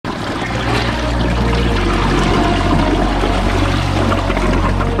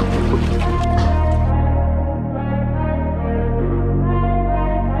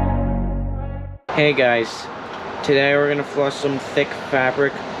Hey guys, today we're going to flush some thick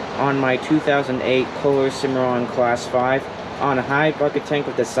fabric on my 2008 Kohler Cimarron Class 5 on a high bucket tank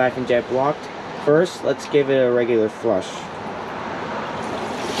with the siphon jet blocked. First, let's give it a regular flush.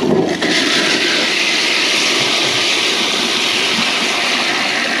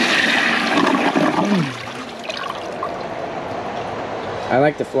 I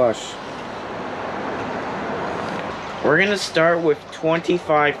like the flush. We're going to start with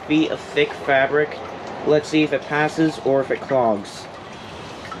 25 feet of thick fabric. Let's see if it passes or if it clogs.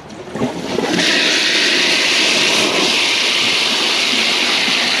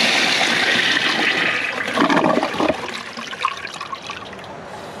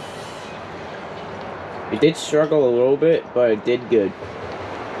 It did struggle a little bit, but it did good.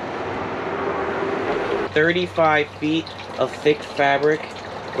 35 feet of thick fabric.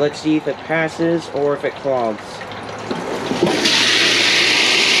 Let's see if it passes or if it clogs.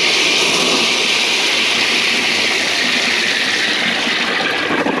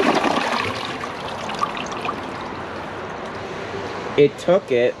 It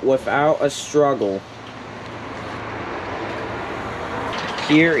took it without a struggle.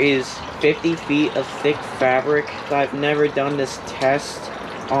 Here is 50 feet of thick fabric. I've never done this test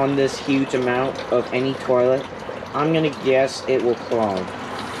on this huge amount of any toilet. I'm gonna guess it will clog.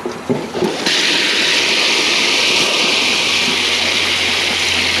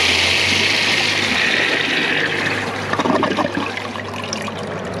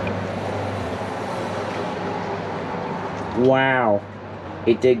 Wow,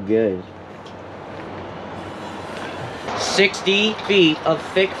 it did good. 60 feet of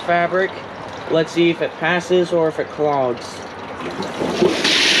thick fabric. Let's see if it passes or if it clogs.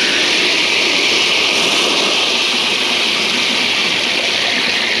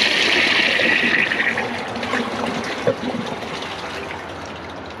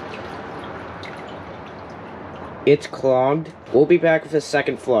 It's clogged. We'll be back with a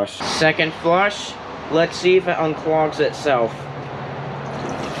second flush. Second flush. Let's see if it unclogs itself.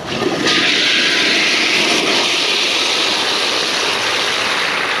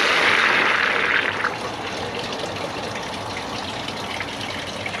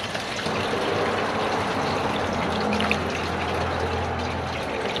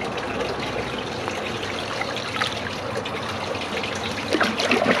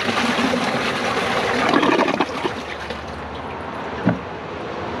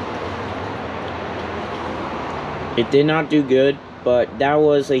 It did not do good, but that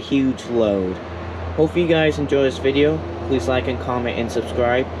was a huge load. Hope you guys enjoy this video. Please like and comment and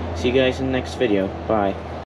subscribe. See you guys in the next video. Bye.